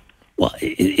sending. Well,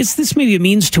 is this maybe a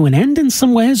means to an end in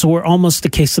some ways, or almost a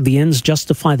case of the ends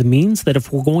justify the means, that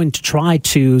if we're going to try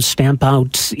to stamp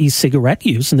out e-cigarette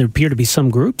use, and there appear to be some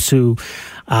groups who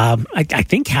I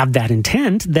think have that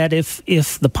intent, that if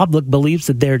the public believes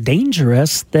that they're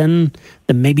dangerous, then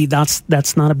maybe that's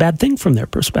not a bad thing from their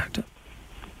perspective?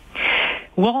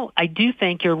 Well, I do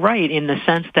think you're right in the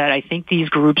sense that I think these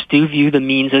groups do view the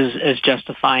means as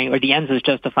justifying, or the ends as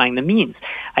justifying the means.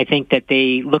 I think that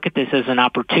they look at this as an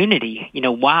opportunity.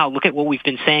 Wow, look at what we've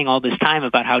been saying all this time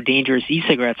about how dangerous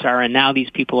e-cigarettes are, and now these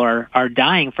people are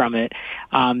dying from it.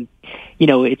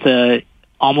 It's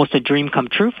almost a dream come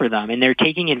true for them, and they're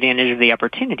taking advantage of the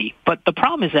opportunity. But the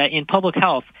problem is that in public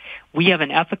health, we have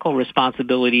an ethical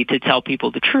responsibility to tell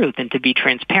people the truth and to be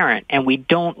transparent, and we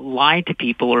don't lie to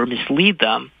people or mislead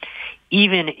them,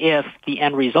 even if the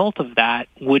end result of that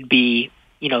would be,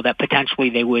 that potentially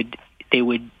they would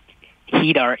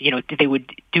heed our, they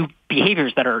would do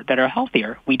behaviors that are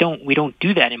healthier. We don't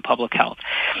do that in public health,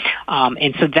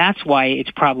 and so that's why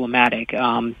it's problematic.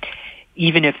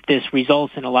 Even if this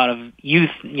results in a lot of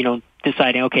youth,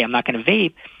 deciding, okay, I'm not going to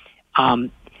vape,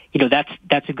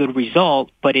 that's a good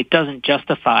result, but it doesn't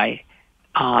justify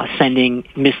sending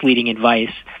misleading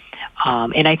advice.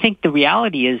 And I think the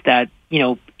reality is that,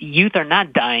 youth are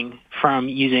not dying from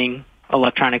using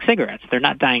electronic cigarettes. They're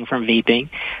not dying from vaping.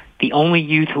 The only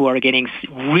youth who are getting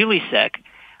really sick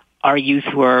are youth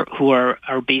who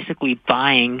are basically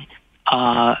buying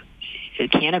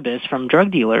cannabis from drug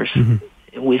dealers.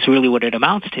 Is really what it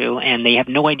amounts to, and they have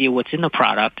no idea what's in the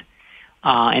product,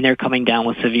 and they're coming down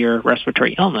with severe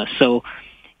respiratory illness. So,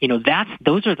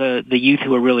 those are the youth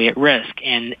who are really at risk.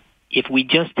 And if we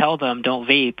just tell them don't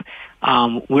vape,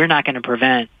 we're not going to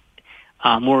prevent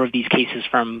more of these cases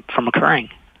from occurring.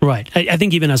 Right. I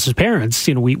think even as parents,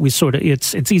 we sort of,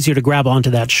 it's easier to grab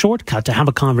onto that shortcut to have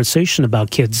a conversation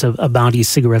about kids about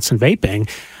e-cigarettes and vaping,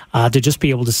 to just be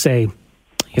able to say,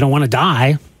 you don't want to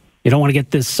die. You don't want to get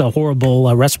this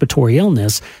horrible respiratory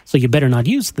illness, so you better not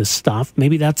use this stuff.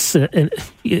 Maybe that's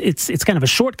it's kind of a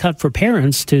shortcut for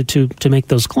parents to make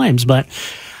those claims. But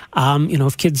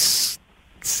if kids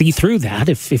see through that,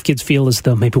 if kids feel as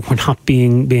though maybe we're not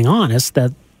being honest,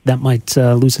 that might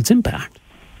lose its impact.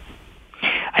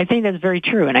 I think that's very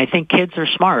true, and I think kids are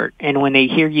smart, and when they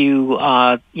hear you,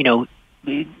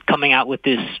 coming out with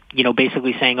this,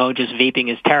 basically saying, "Oh, just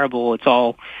vaping is terrible. It's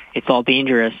all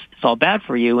dangerous. It's all bad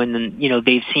for you." And then,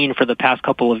 they've seen for the past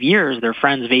couple of years their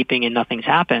friends vaping and nothing's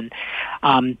happened.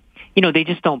 They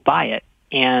just don't buy it,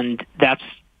 and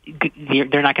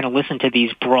they're not going to listen to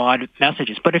these broad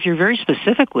messages. But if you're very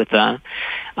specific with them,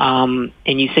 and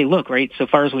you say, "Look, right, so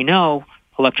far as we know,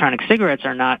 electronic cigarettes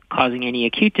are not causing any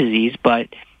acute disease, but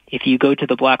if you go to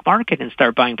the black market and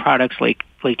start buying products like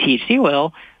THC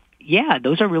oil, yeah,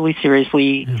 those are really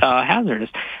seriously hazardous,"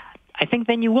 I think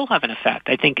then you will have an effect.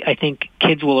 I think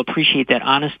kids will appreciate that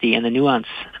honesty and the nuance.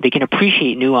 They can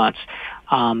appreciate nuance,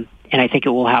 and I think it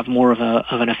will have more of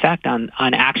an effect on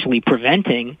actually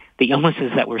preventing the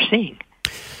illnesses that we're seeing.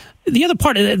 The other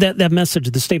part of that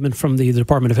message, the statement from the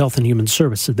Department of Health and Human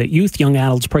Services, that youth, young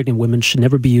adults, pregnant women should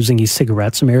never be using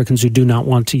e-cigarettes. Americans who do not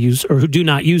want to use or who do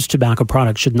not use tobacco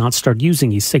products should not start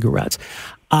using e-cigarettes.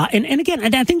 And again,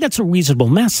 and I think that's a reasonable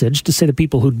message to say that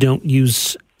people who don't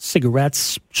use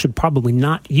cigarettes should probably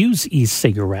not use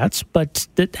e-cigarettes. But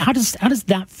how does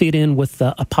that fit in with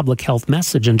a public health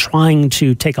message and trying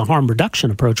to take a harm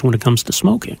reduction approach when it comes to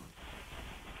smoking?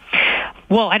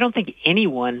 Well, I don't think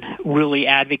anyone really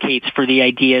advocates for the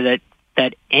idea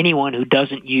that anyone who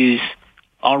doesn't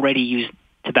already use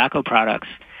tobacco products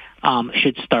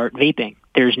should start vaping.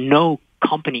 There's no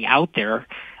company out there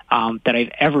that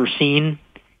I've ever seen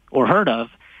or heard of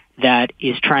that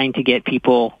is trying to get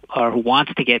people or who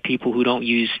wants to get people who don't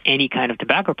use any kind of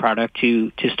tobacco product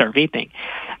to start vaping.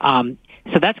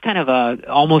 So that's kind of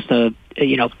almost a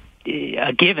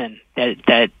given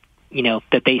that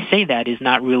they say that is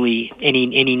not really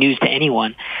any news to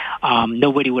anyone.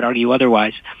 Nobody would argue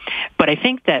otherwise. But I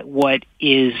think that what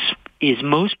is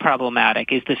most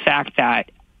problematic is the fact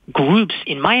that groups,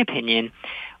 in my opinion,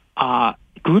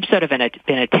 groups that have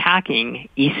been attacking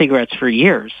e-cigarettes for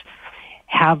years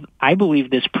have, I believe,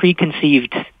 this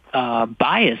preconceived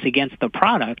bias against the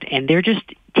product, and they're just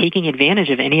taking advantage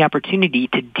of any opportunity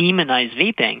to demonize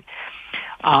vaping.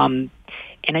 And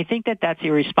I think that that's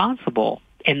irresponsible.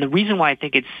 And the reason why I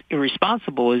think it's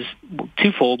irresponsible is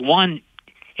twofold. One,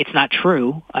 it's not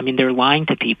true. I mean, they're lying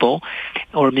to people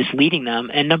or misleading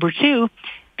them. And number two,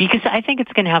 because I think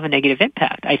it's going to have a negative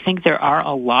impact. I think there are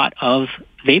a lot of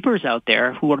vapors out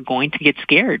there who are going to get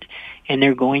scared, and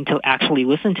they're going to actually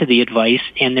listen to the advice,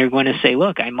 and they're going to say,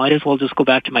 look, I might as well just go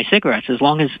back to my cigarettes as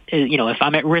long as, if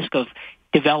I'm at risk of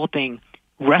developing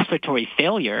respiratory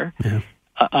failure,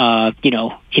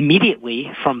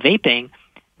 immediately from vaping,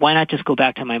 why not just go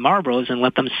back to my Marlboros and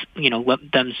let them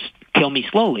kill me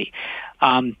slowly?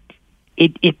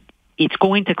 It's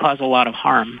going to cause a lot of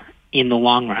harm in the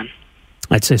long run.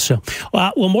 I'd say so.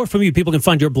 Well, more from you. People can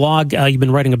find your blog. You've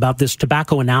been writing about this,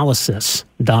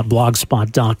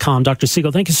 tobaccoanalysis.blogspot.com. Dr.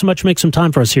 Siegel, thank you so much for making some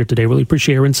time for us here today. Really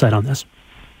appreciate your insight on this.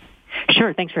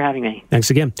 Sure. Thanks for having me. Thanks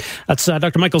again. That's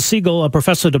Dr. Michael Siegel, a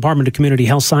professor at the Department of Community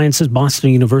Health Sciences, Boston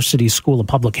University School of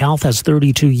Public Health, has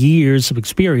 32 years of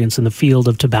experience in the field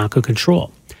of tobacco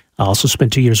control. Also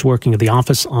spent 2 years working at the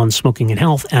Office on Smoking and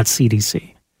Health at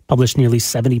CDC. Published nearly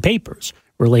 70 papers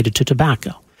related to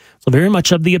tobacco. So very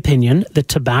much of the opinion that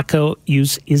tobacco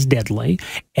use is deadly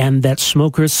and that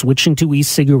smokers switching to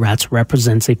e-cigarettes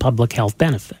represents a public health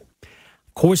benefit.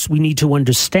 Of course, we need to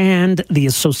understand the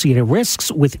associated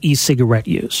risks with e-cigarette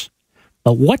use.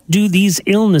 But what do these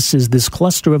illnesses, this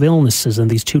cluster of illnesses and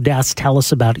these 2 deaths tell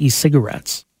us about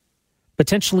e-cigarettes?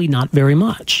 Potentially not very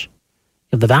much.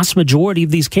 The vast majority of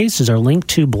these cases are linked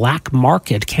to black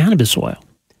market cannabis oil.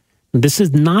 This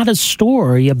is not a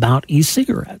story about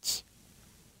e-cigarettes.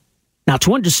 Now,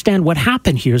 to understand what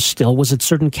happened here still was that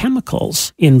certain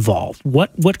chemicals involved.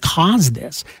 What caused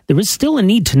this? There is still a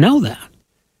need to know that.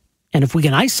 And if we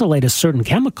can isolate a certain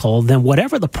chemical, then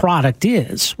whatever the product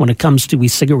is, when it comes to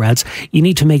e-cigarettes, you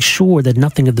need to make sure that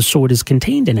nothing of the sort is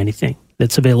contained in anything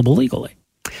that's available legally.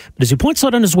 But as he points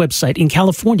out on his website, in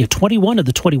California, 21 of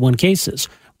the 21 cases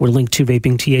were linked to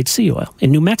vaping THC oil. In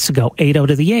New Mexico, 8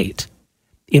 out of the 8.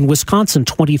 In Wisconsin,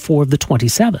 24 of the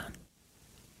 27.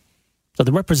 So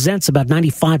that represents about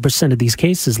 95% of these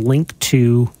cases linked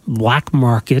to black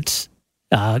market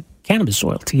cannabis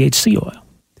oil, THC oil.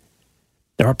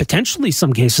 There are potentially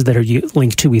some cases that are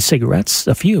linked to e-cigarettes,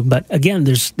 a few, but again,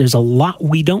 there's a lot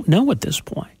we don't know at this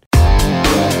point.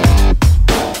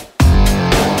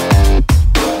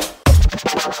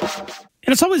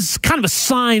 And it's always kind of a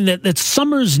sign that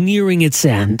summer's nearing its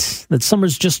end, that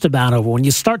summer's just about over, when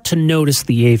you start to notice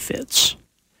the aphids.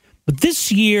 But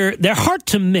this year, they're hard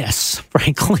to miss,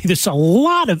 frankly. There's a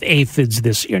lot of aphids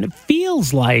this year, and it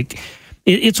feels like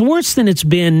it's worse than it's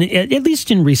been, at least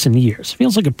in recent years. It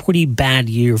feels like a pretty bad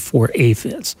year for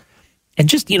aphids. And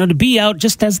just, to be out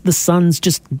just as the sun's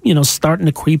just, starting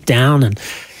to creep down, and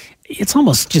it's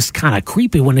almost just kind of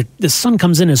creepy when the sun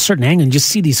comes in at a certain angle and you just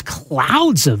see these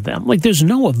clouds of them. Like there's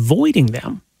no avoiding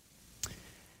them.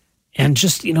 And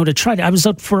just, I was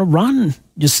out for a run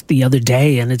just the other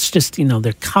day, and it's just,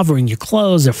 they're covering your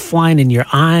clothes, they're flying in your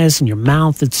eyes and your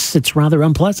mouth. It's rather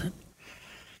unpleasant.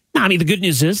 Now, I mean, the good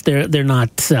news is they're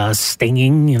not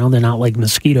stinging, they're not like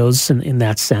mosquitoes in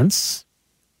that sense.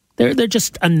 They're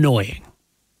just annoying.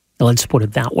 Let's put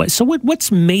it that way. So what's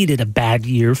made it a bad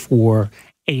year for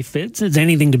aphids? Is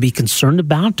anything to be concerned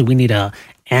about? Do we need a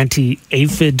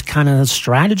anti-aphid kind of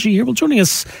strategy here? Well, joining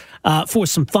us for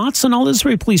some thoughts on all this,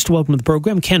 very pleased to welcome to the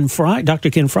program Ken Fry. Dr.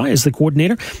 Ken Fry is the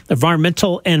coordinator of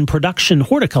environmental and production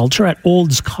horticulture at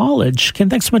Olds College. Ken,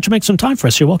 thanks so much for making some time for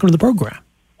us. You're welcome to the program.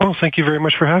 Oh, thank you very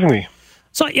much for having me.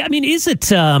 So, I mean, is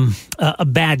it a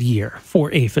bad year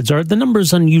for aphids? Are the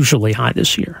numbers unusually high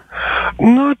this year?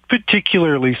 Not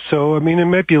particularly so. I mean, it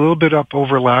might be a little bit up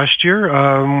over last year.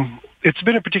 It's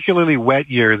been a particularly wet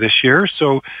year this year,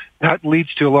 so that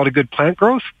leads to a lot of good plant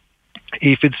growth.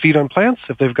 Aphids feed on plants.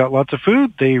 If they've got lots of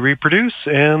food, they reproduce,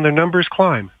 and their numbers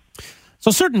climb.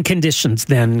 So certain conditions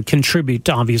then contribute,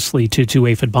 obviously, to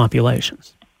aphid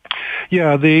populations.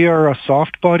 Yeah, they are a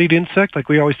soft-bodied insect. Like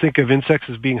we always think of insects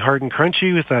as being hard and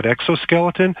crunchy with that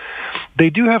exoskeleton. They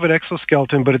do have an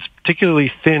exoskeleton, but it's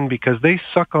particularly thin because they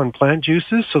suck on plant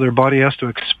juices, so their body has to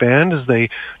expand as they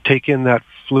take in that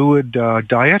fluid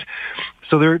diet.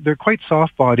 So they're quite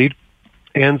soft-bodied.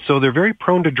 And so they're very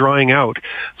prone to drying out.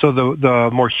 So the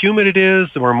more humid it is,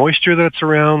 the more moisture that's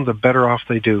around, the better off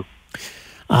they do.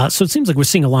 So it seems like we're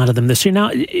seeing a lot of them this year. Now,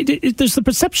 there's the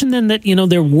perception then that,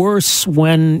 they're worse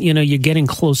when, you're getting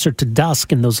closer to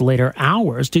dusk in those later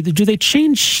hours. Do they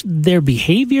change their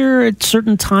behavior at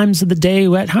certain times of the day?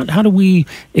 How do we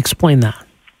explain that?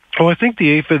 Well, I think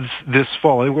the aphids this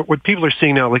fall, what people are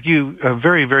seeing now, like you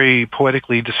very, very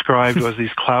poetically described, was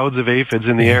these clouds of aphids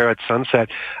in the air at sunset.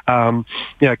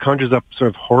 It conjures up sort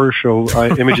of horror show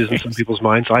images in some people's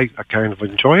minds. I kind of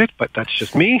enjoy it, but that's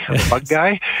just me. I'm a bug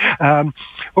guy.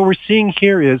 What we're seeing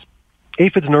here is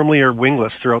aphids normally are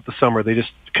wingless throughout the summer. They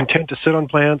just content to sit on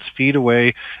plants, feed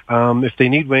away. If they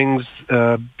need wings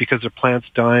because their plant's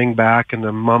dying back and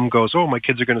the mom goes, oh, my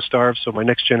kids are going to starve, so my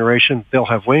next generation, they'll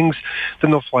have wings, then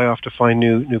they'll fly off to find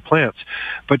new plants.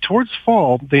 But towards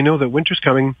fall, they know that winter's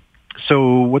coming.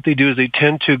 So what they do is they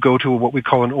tend to go to what we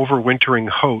call an overwintering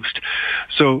host.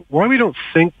 So why we don't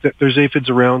think that there's aphids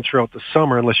around throughout the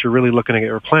summer, unless you're really looking at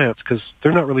your plants, because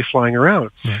they're not really flying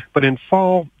around. Yeah. But in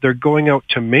fall, they're going out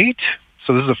to mate.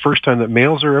 So this is the first time that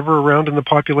males are ever around in the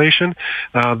population.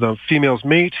 The females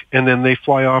mate, and then they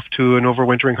fly off to an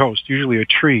overwintering host, usually a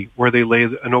tree, where they lay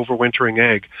an overwintering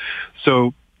egg.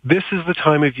 So this is the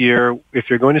time of year, if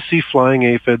you're going to see flying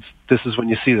aphids, this is when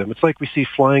you see them. It's like we see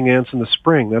flying ants in the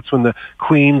spring. That's when the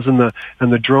queens and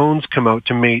the drones come out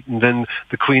to mate, and then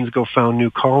the queens go found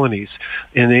new colonies.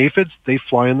 In aphids, they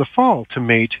fly in the fall to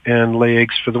mate and lay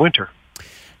eggs for the winter.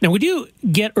 Now, we do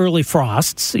get early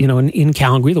frosts, in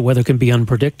Calgary. The weather can be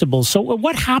unpredictable. So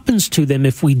what happens to them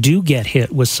if we do get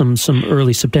hit with some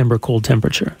early September cold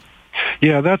temperature?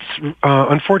 Yeah, that's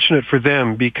unfortunate for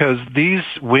them because this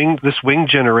wing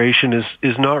generation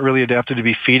is not really adapted to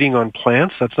be feeding on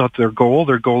plants. That's not their goal.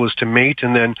 Their goal is to mate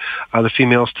and then the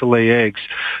females to lay eggs.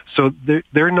 So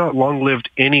they're not long-lived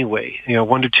anyway,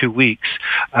 1 to 2 weeks.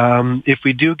 If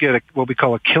we do get what we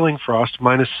call a killing frost,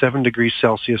 -7 degrees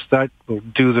Celsius, that will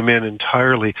do them in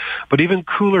entirely. But even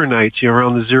cooler nights,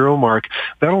 around the 0 mark,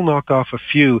 that'll knock off a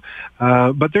few.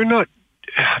 But they're not...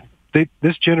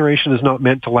 This generation is not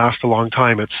meant to last a long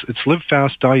time. It's live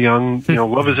fast, die young.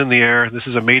 Love is in the air. This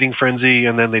is a mating frenzy,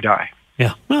 and then they die.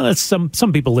 Yeah, well, that's some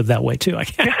people live that way too, I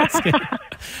guess.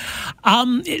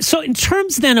 So, in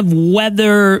terms then of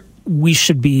whether we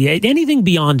should be anything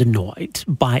beyond annoyed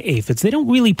by aphids, they don't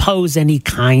really pose any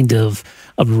kind of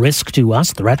risk to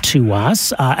us, threat to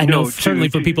us. I know certainly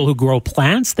for people who grow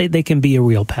plants, they can be a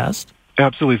real pest.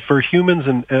 Absolutely. For humans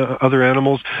and other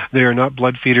animals, they are not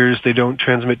blood feeders. They don't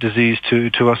transmit disease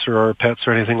to us or our pets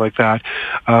or anything like that.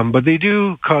 But they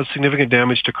do cause significant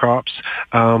damage to crops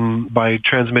by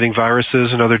transmitting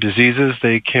viruses and other diseases.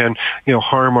 They can,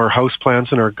 harm our house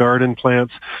plants and our garden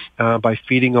plants by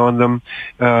feeding on them.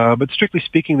 But strictly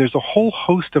speaking, there's a whole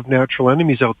host of natural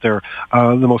enemies out there.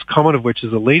 The most common of which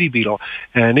is the lady beetle,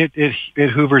 and it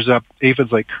hoovers up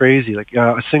aphids like crazy. Like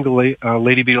a single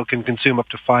lady beetle can consume up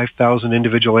to 5,000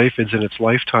 individual aphids in its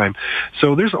lifetime.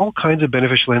 So there's all kinds of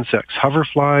beneficial insects,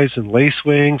 hoverflies and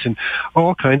lacewings and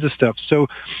all kinds of stuff. So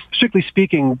strictly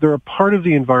speaking, they're a part of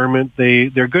the environment.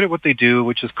 They're good at what they do,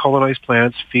 which is colonize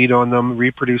plants, feed on them,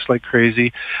 reproduce like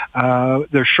crazy.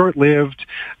 They're short-lived.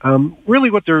 Really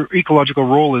what their ecological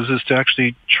role is to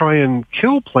actually try and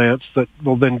kill plants that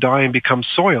will then die and become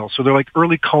soil. So they're like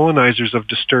early colonizers of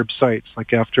disturbed sites,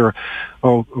 like after,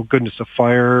 a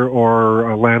fire or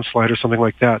a landslide or something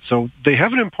like that. So they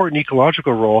have an important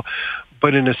ecological role,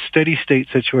 but in a steady state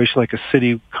situation like a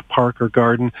city, park, or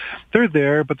garden, they're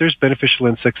there, but there's beneficial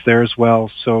insects there as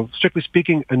well. So strictly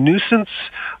speaking, a nuisance,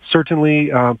 certainly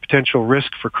potential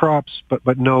risk for crops,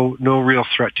 but no real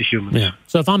threat to humans. Yeah.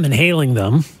 So if I'm inhaling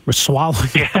them or swallowing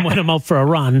them when I'm out for a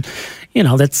run,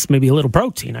 that's maybe a little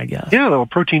protein, I guess. Yeah, a little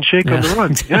protein shake on the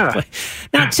run. Exactly.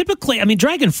 Yeah. Now, typically,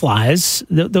 dragonflies,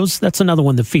 that's another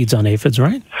one that feeds on aphids,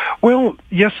 right? Well,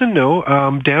 yes and no.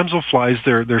 Damselflies,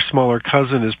 their smaller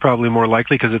cousin, is probably more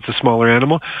likely because it's a smaller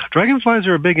animal. Dragonflies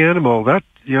are a big animal. That,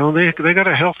 they got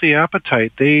a healthy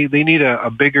appetite. They need a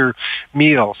bigger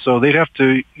meal, so they'd have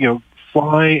to,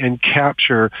 fly and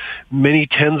capture many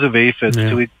tens of aphids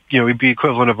to, it'd be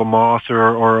equivalent of a moth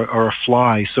or a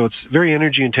fly. So it's very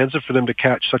energy intensive for them to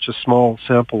catch such a small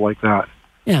sample like that.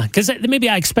 Yeah, because maybe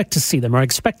I expect to see them, or I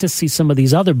expect to see some of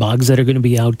these other bugs that are going to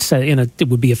be out it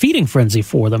would be a feeding frenzy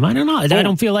for them. I don't know. I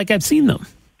don't feel like I've seen them.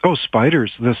 Oh,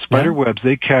 spiders. The spider webs,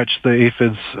 they catch the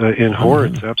aphids in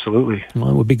hordes, absolutely.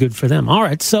 Well, it would be good for them. All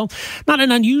right, so not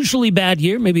an unusually bad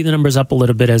year. Maybe the number's up a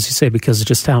little bit, as you say, because of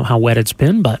just how wet it's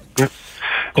been, but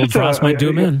cold frost might do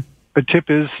them in. A tip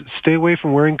is stay away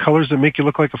from wearing colors that make you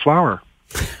look like a flower.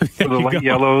 So the light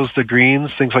yellows, the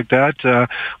greens, things like that,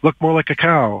 look more like a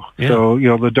cow. Yeah. So,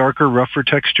 the darker, rougher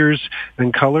textures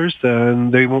and colors,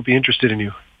 then they won't be interested in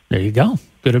you. There you go.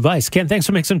 Good advice. Ken, thanks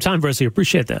for making some time for us here.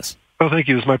 Appreciate this. Oh, thank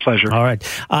you. It was my pleasure. All right.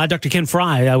 Dr. Ken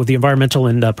Fry with the Environmental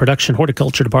and Production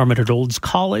Horticulture Department at Olds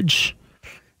College.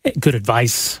 Good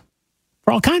advice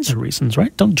for all kinds of reasons,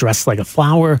 right? Don't dress like a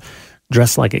flower,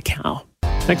 dress like a cow.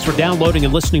 Thanks for downloading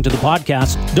and listening to the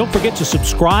podcast. Don't forget to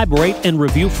subscribe, rate, and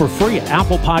review for free at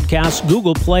Apple Podcasts,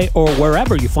 Google Play, or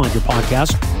wherever you find your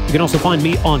podcast. You can also find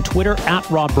me on Twitter at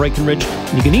Rob Breckenridge,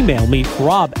 and you can email me,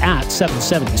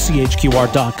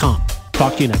 rob@770chqr.com.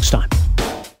 Talk to you next time.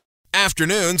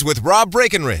 Afternoons with Rob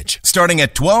Breckenridge, starting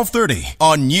at 12:30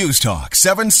 on News Talk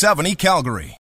 770 Calgary.